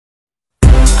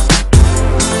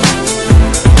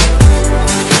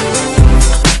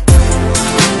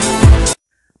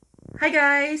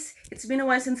guys! It's been a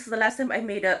while since the last time I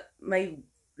made my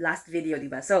last video,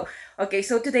 diba? So, okay,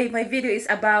 so today my video is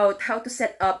about how to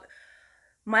set up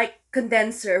mic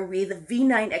condenser with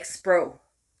V9X Pro.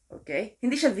 Okay?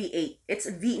 Hindi siya V8.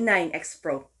 It's V9X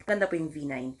Pro. Ganda po yung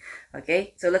V9.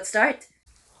 Okay? So, let's start.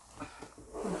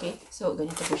 Okay, so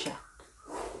ganito po siya.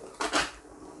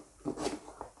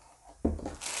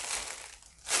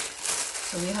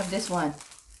 So, we have this one.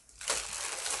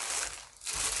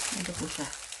 Ganito po siya.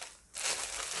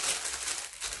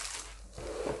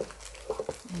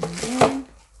 And then,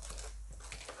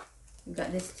 we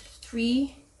got this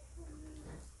three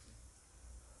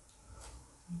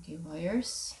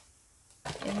wires.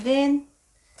 And then,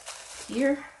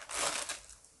 here,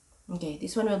 okay,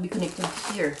 this one will be connected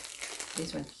here.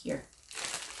 This one here.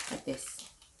 Like this.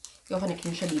 I-connect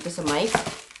nyo siya dito sa mic.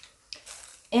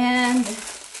 And,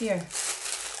 here.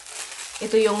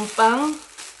 Ito yung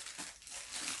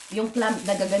yung clamp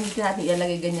na gagamitin natin,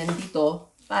 ilalagay ganyan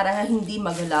dito para hindi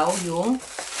magalaw yung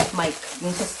mic,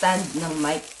 yung sa stand ng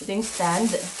mic. Ito yung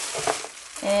stand.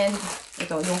 And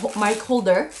ito yung mic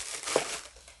holder.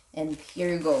 And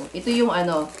here you go. Ito yung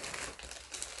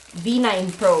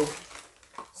V9 Pro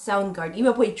sound card.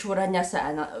 Iba po itsura niya sa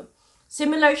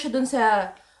similar siya dun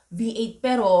sa V8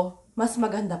 pero mas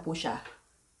maganda po siya.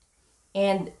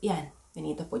 And yan,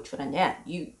 ganito po itsura niya.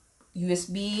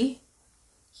 USB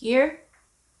here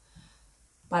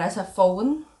para sa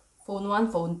phone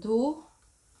 1, phone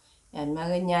 2. Yan, mga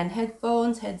ganyan.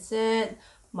 Headphones, headset,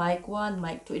 mic 1,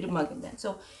 mic 2. Ito mga ganyan.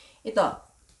 So, ito,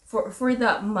 for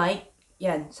the mic,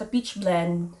 yan, sa pitch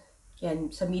blend, yan,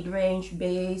 sa mid-range,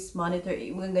 bass, monitor,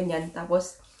 mga ganyan.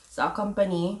 Tapos, sa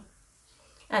company,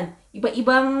 yan,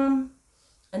 iba-ibang,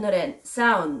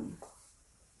 sound.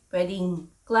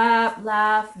 Pwedeng clap,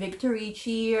 laugh, victory,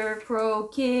 cheer,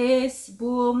 pro, kiss,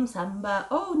 boom,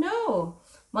 samba. Oh, no!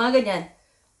 Mga ganyan.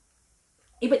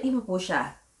 Iba't iba po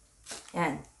siya.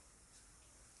 Yan.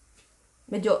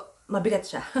 Medyo mabigat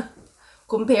siya.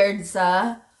 Compared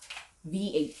sa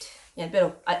V8. Yan.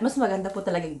 Pero mas maganda po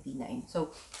talaga yung V9. So,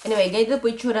 anyway, ganito po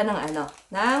itsura ng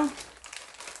ng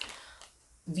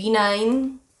V9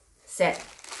 set.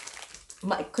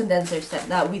 Mic condenser set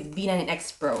na with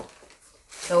V9XPRO.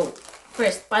 So,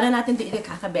 first, paano natin ito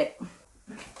ikakabit?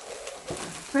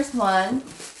 First one,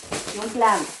 yung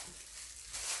clamp.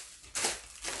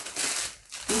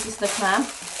 This is the clamp.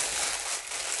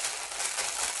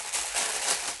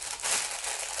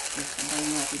 Sabayin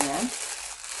natin yan.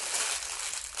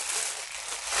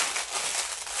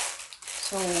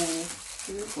 So,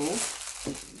 here you go.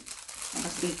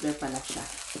 Naka-stapler pala siya.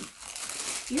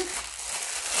 Here.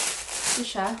 Ito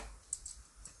siya.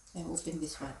 I open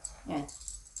this one. Yan.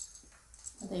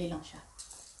 Madali lang siya.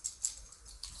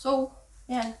 So,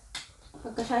 yan.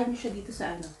 Pagkasahin nyo siya dito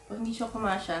sa Pag hindi siya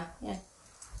kumasya, yan.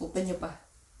 Open nyo pa.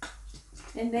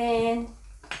 And then,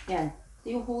 yan. Ito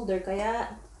yung holder.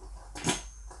 Kaya,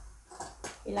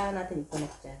 kailangan natin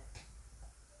i-connect dyan.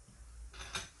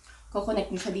 Kukonect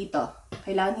nyo siya dito.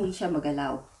 Kailangan hindi siya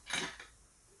magalaw.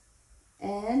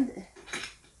 And,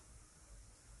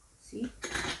 see?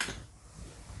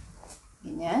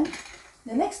 Ganyan.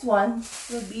 The next one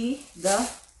will be the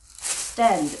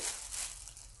stand.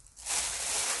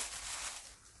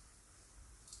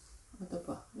 Ito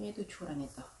po. Ito yung tsura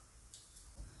nito.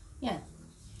 Yan.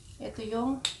 Ito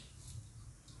yung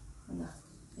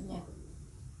ganyan.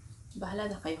 Bahala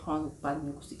na kayo kung paano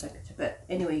nyo gusto i-cut. But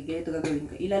anyway, ganito gagawin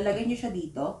ko. Ilalagay nyo siya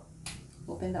dito.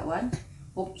 Open that one.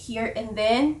 Hook here and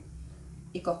then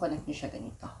i-connect nyo siya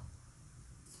ganito.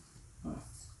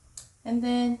 And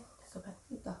then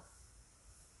ito.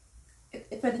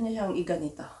 Pwede nyo siyang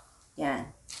i-ganito.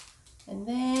 Yan. And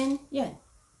then, yan.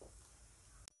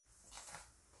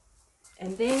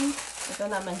 And then, ito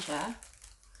naman siya.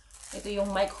 Ito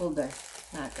yung mic holder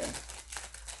natin.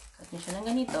 Cut nyo siya ng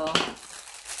ganito.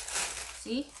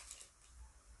 See?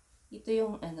 Ito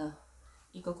yung,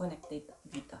 i-connect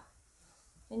dito.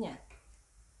 Ganyan.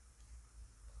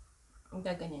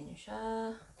 Gaganyan nyo siya.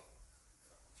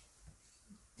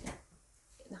 Yan.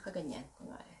 Nakaganyan.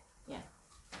 Yan.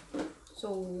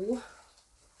 So,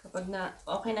 kapag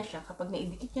okay na siya, kapag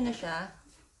naidikit nyo na siya,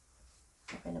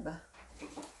 okay na ba?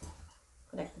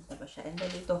 Connected na ba siya? And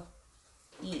then ito,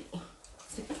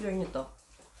 i-secure nyo to.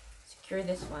 Secure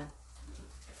this one.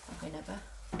 Okay na ba?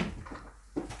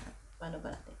 Paano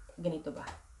ba natin? Ganito ba?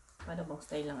 Paano bang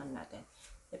style lang natin?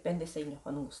 Depende sa inyo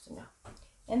kung anong gusto nyo.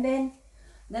 And then,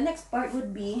 the next part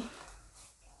would be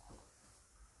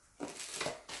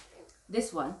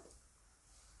this one.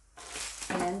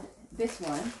 And this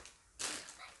one.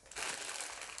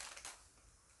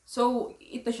 So,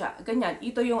 ito siya. Ganyan.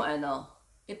 Ito yung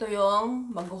ito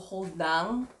yung mag-hold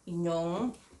ng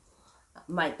inyong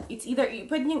mic. It's either,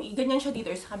 pwede nyo, ganyan siya dito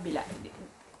or sa kabila.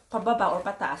 Pababa or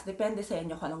pataas. Depende sa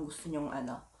inyo kung anong gusto nyong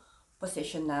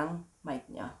position ng mic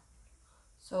niya.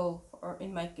 So, or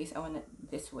in my case, I want it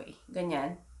this way.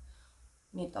 Ganyan.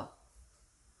 Nito.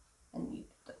 And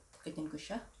ganyan ko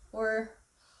siya. Or,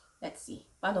 let's see.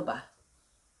 Paano ba?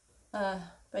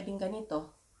 Pwedeng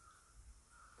ganito.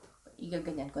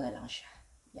 Igaganyan ko na lang siya.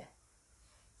 Yan.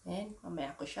 Then,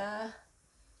 mamaya ko siya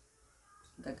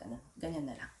gaganon. Ganyan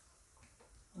na lang.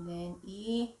 And then,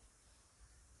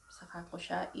 saka ko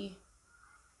siya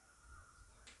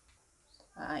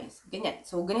ayos. Ganyan.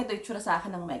 So, ganito yung tsura sa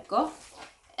akin ng mic ko.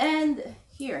 And,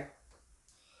 here.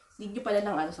 Hindi nyo pala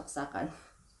ng saksakan.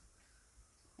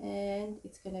 And,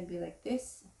 it's gonna be like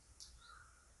this.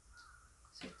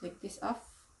 So, take this off.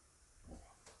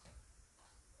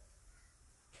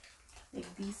 Take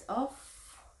these off.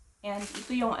 And,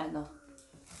 ito yung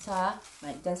sa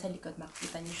mic. Dyan sa likod,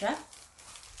 makikita nyo siya.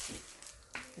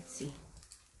 Let's see.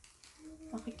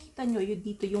 Makikita nyo yun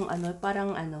dito yung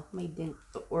parang may dent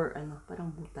or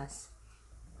parang butas.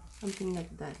 Something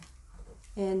like that.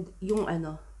 And yung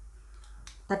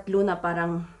tatlo na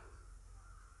parang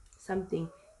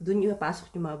something, dun yung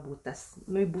pasok yung mga butas.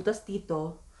 May butas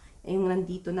dito, yung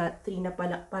nandito na 3 na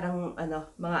pala, parang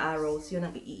mga arrows, yun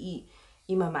ang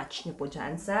i-match nyo po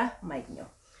dyan sa mic nyo.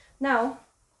 Now,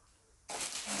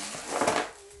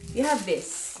 you have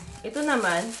this. Ito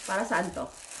naman, para saan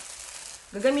to?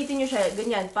 Gagamitin nyo siya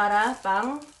ganyan para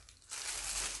pang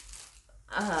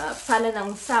sala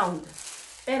ng sound.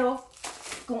 Pero,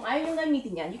 kung ayaw nyo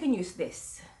gamitin yan, you can use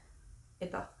this.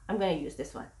 Ito. I'm gonna use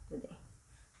this one today.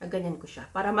 Ganyan ko siya.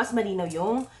 Para mas malinaw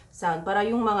yung sound. Para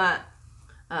yung mga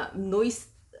noise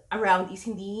around is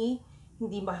hindi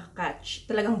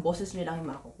makakatch. Talagang boses nyo lang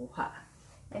yung makukuha.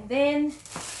 And then,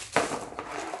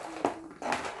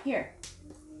 here.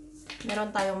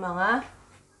 Meron tayong mga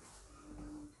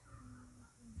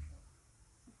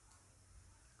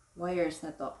wires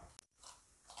na to.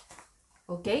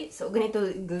 Okay? So, ganito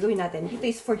gagawin natin. Dito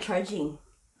is for charging.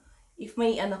 If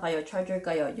may charger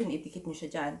kayo, yun, itikit nyo siya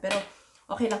dyan. Pero,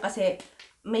 okay lang kasi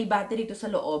may battery to sa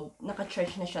loob,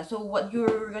 naka-charge na siya. So, what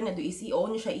you're gonna do is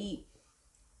i-on nyo siya,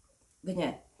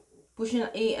 ganyan. Push nyo,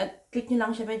 click nyo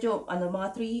lang siya, medyo, mga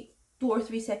 2 or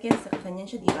 3 seconds, saka ganyan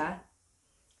siya, di ba?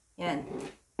 Yan.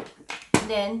 And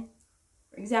then,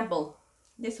 for example,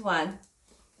 this one,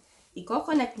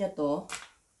 i-connect nyo to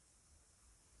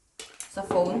sa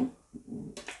phone.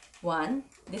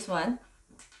 This one.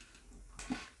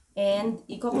 And,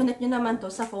 i-connect nyo naman to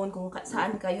sa phone kung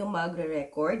saan kayo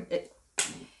magre-record.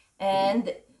 And,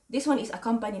 this one is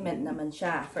accompaniment naman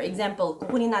siya. For example,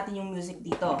 kukunin natin yung music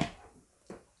dito.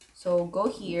 So, go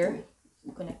here.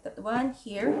 Connect that one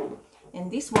here.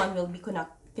 And this one will be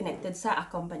connected sa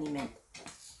accompaniment.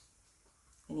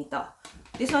 Ganito.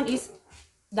 This one is,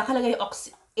 nakalagay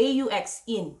AUX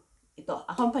in. Ito,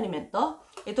 accompaniment to.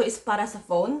 Ito is para sa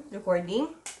phone recording.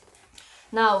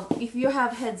 Now, if you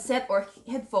have headset or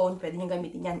headphone, pwede nyo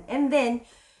gamitin yan. And then,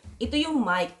 ito yung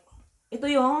mic. Ito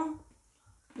yung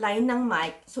line ng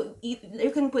mic. So,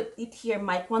 you can put it here,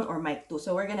 mic 1 or mic 2.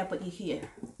 So, we're gonna put it here,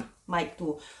 mic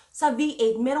 2. Sa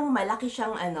V8, merong malaki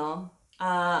siyang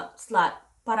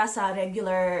slot para sa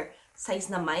regular size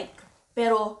na mic.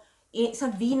 Pero, sa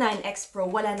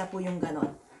V9XPRO, wala na po yung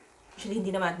ganon. Actually,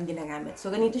 hindi naman natin ginagamit. So,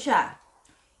 ganito siya.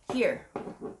 Here.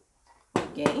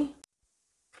 Okay.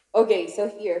 Okay, so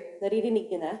here,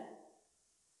 naririnig nyo na.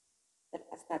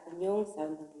 Tataas natin yung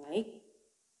sound ng mic.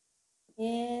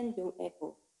 And yung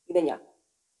echo. Tignan nyo.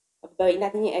 Pagbawain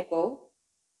natin yung echo.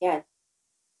 Yan.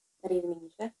 Naririnig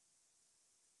nyo siya.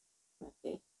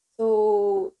 Okay.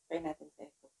 So, try natin sa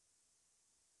echo.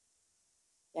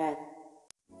 Yan.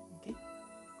 Okay.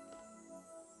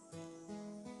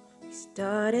 We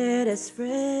started as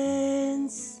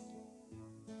friends.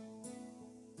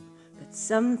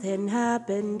 Something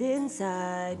happened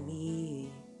inside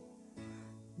me.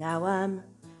 Now I'm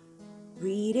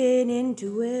reading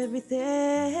into everything.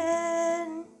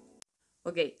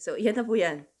 Okay, so yan na po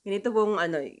yan. Ganito pong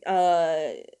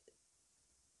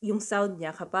yung sound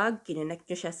niya kapag kinonect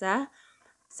nyo siya sa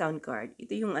sound card.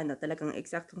 Ito yung talagang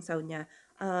exactong sound niya.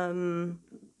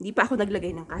 Hindi pa ako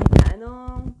naglagay ng kahit na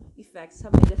anong effects.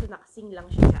 Sabi kasi nakasing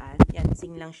lang siya dyan. Yan,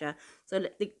 sing lang siya. So,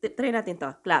 try natin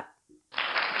to. Clap.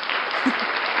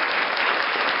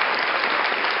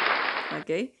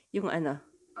 Okay? Yung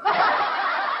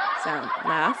sound.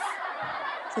 Laugh.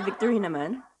 Sa victory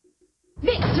naman.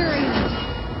 Victory!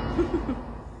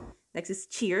 Next is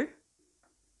cheer.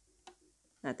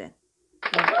 Natin.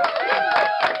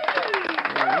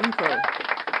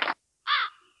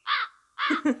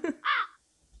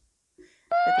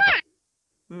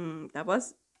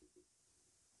 Tapos,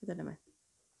 ito naman.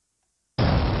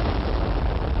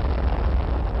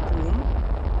 Boom.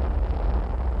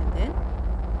 And then,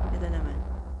 ito naman.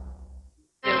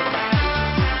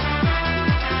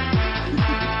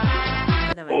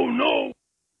 Ito naman. Oh no!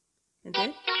 And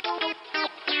then,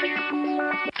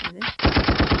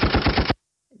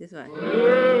 this one.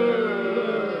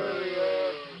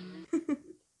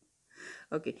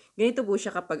 Okay. Ganito po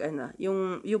siya kapag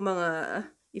yung mga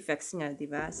effects niya,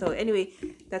 di ba? So, anyway,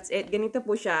 that's it. Ganito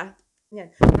po siya.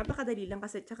 Yan. Napakadali lang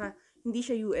kasi tsaka hindi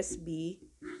siya USB.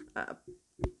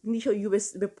 Hindi siya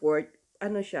USB port.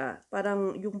 Ano siya?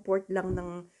 Parang yung port lang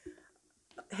ng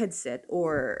headset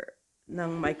or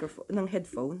ng microphone, ng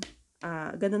headphone.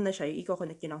 Ganun na siya.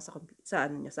 I-connect nyo lang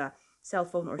sa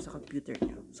cellphone or sa computer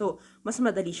nyo. So, mas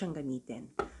madali siyang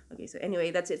gamitin. Okay, so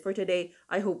anyway, that's it for today.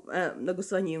 I hope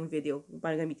nagustuhan niyo yung video kung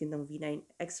paano gamitin ng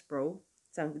V9X Pro.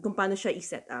 Kung paano siya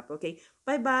i-set up. Okay,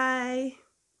 bye-bye!